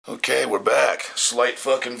Okay, we're back. Slight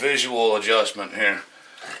fucking visual adjustment here.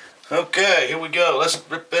 Okay, here we go. Let's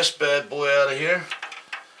rip this bad boy out of here.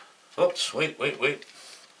 Oops, wait. You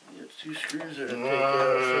have 2 screws there to take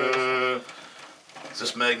out. Is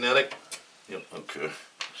this magnetic? Yep, okay.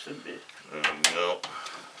 Should be. There we go.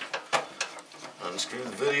 Unscrew the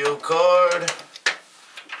video card.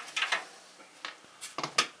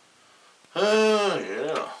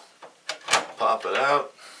 Yeah. Pop it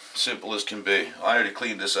out. Simple as can be. I already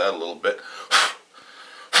cleaned this out a little bit.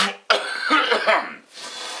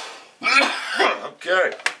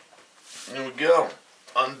 Okay. Here we go.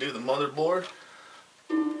 Undo the motherboard.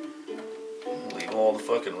 Leave all the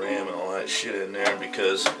fucking RAM and all that shit in there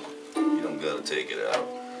because you don't gotta take it out.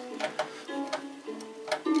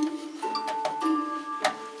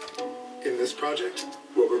 In this project,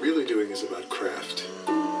 what we're really doing is about craft.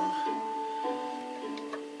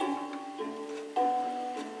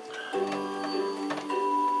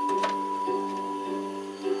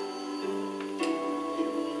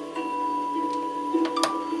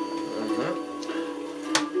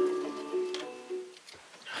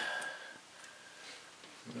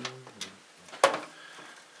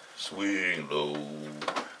 Sweet low,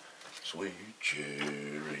 sweet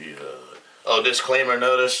chariot. Oh, disclaimer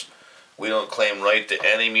notice, we don't claim right to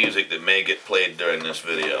any music that may get played during this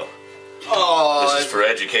video. Oh, this is for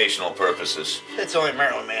educational purposes. It's only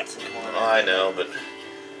Marilyn Manson, come on. I know, but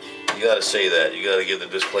you gotta say that. You gotta give the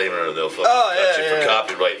disclaimer or they'll fucking cut you for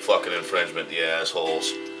copyright fucking infringement, you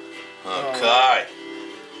assholes. Okay.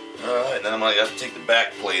 Alright, then I'm gonna have to take the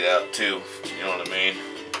back plate out too, you know what I mean?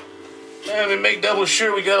 And we make double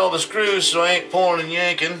sure we got all the screws so I ain't pulling and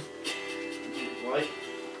yanking. What?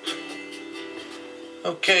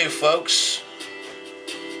 Okay, folks.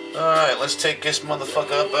 Alright, let's take this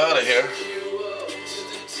motherfucker up out of here.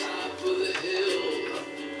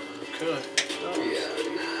 Okay.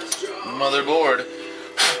 Motherboard.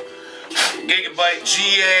 Gigabyte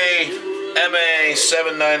GA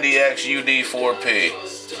MA790X UD4P.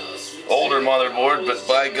 Older motherboard, but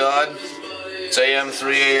by God, it's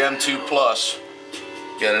AM3, AM2 plus.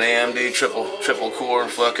 Got an AMD triple core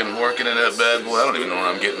fucking working in that bad boy. I don't even know where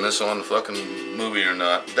I'm getting this on the fucking movie or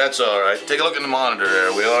not. That's alright. Take a look at the monitor there.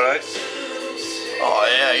 Are we alright? Oh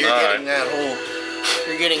yeah, you're getting that whole,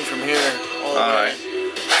 you're getting from here all the way.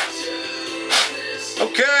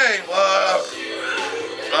 Okay,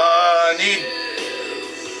 I need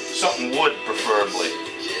something wood preferably.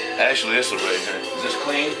 Actually, this one right here. Is this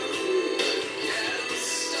clean?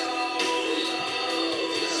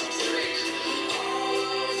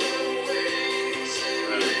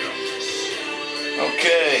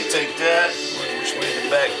 Okay, take that. Which way did the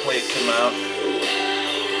back plate come out?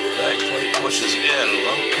 Back plate pushes in.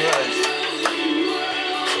 Okay.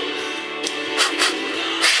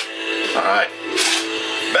 Alright.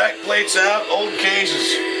 Back plate's out. Old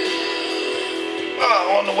cases.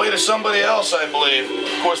 On the way to somebody else, I believe.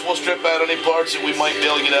 Of course, we'll strip out any parts that we might be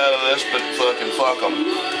able to get out of this, but fucking fuck them.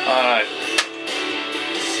 Alright.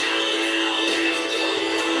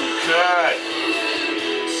 Okay.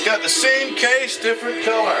 Got the same case, different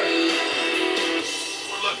color. We're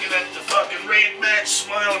looking at the fucking Raid Match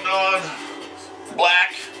Smile Dog.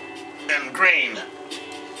 Black and green.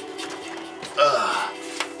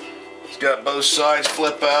 It's got both sides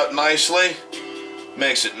flip out nicely.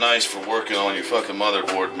 Makes it nice for working on your fucking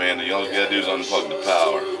motherboard, man. All you gotta do is unplug the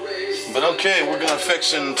power. But okay, we're gonna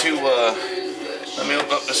fix into, let me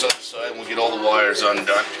open up this other side and we'll get all the wires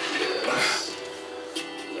undone.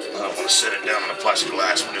 I don't want to set it down on a plastic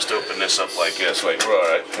glass. We'll just open this up like this. Wait, we're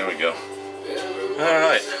alright. Here we go.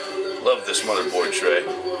 Alright. Love this motherboard tray.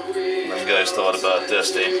 Them guys thought about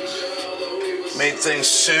this. They made things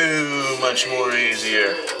so much more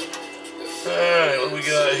easier. Alright, what do we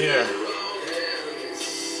got here?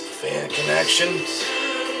 Fan connection.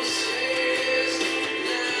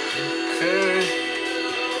 Okay.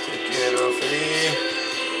 Take it off of there.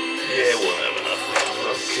 Yeah, we'll have enough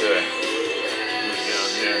room. Okay. What we got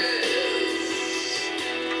here?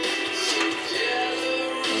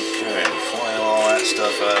 Okay, file all that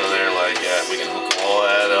stuff out of there like that. We can hook all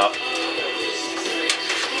that up.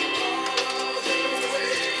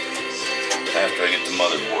 After I get the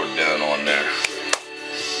motherboard down on there.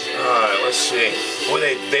 Alright, let's see. Boy,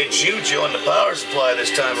 they juju on the power supply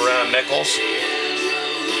this time around, Nichols.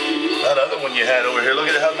 That other one you had over here, look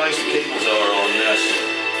at how nice the cables are on this.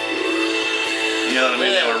 You know what I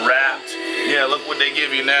mean? They were wrapped. Yeah, look what they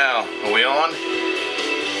give you now. Are we on?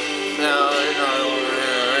 No, they're not over here.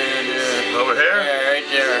 Right there. Over here? Yeah, right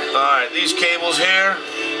there. Alright, these cables here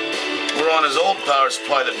were on his old power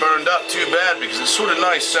supply that burned up too bad because it's sort of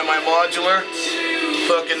nice, semi-modular.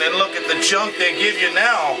 fucking, and look at the junk they give you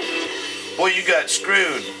now. Boy, you got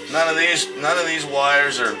screwed. None of these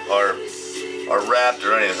wires are wrapped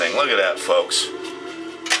or anything. Look at that, folks.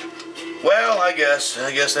 Well, I guess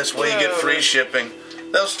that's why you get free shipping.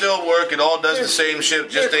 They'll still work. It all does the same shit,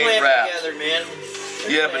 just ain't wrapped. Together, man.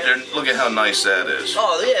 Yeah, but look at how nice that is.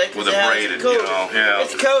 Oh yeah, with a braided, you know. Yeah.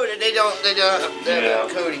 It's coated. They don't have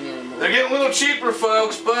coating anymore. They're getting a little cheaper,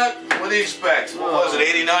 folks. But what do you expect? What was it?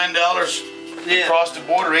 $89 across the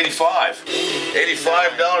border. $85.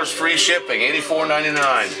 $85 free shipping.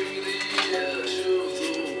 $84.99.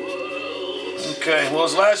 Okay. Well,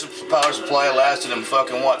 his last power supply lasted him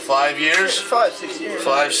fucking what? 5 years? 5, 6 years.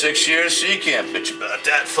 5, 6 years. So you can't bitch about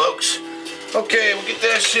that, folks. Okay, we'll get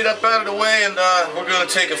that shit up out of the way, and we're gonna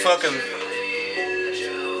take a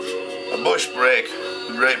bush break.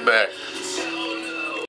 Be right back.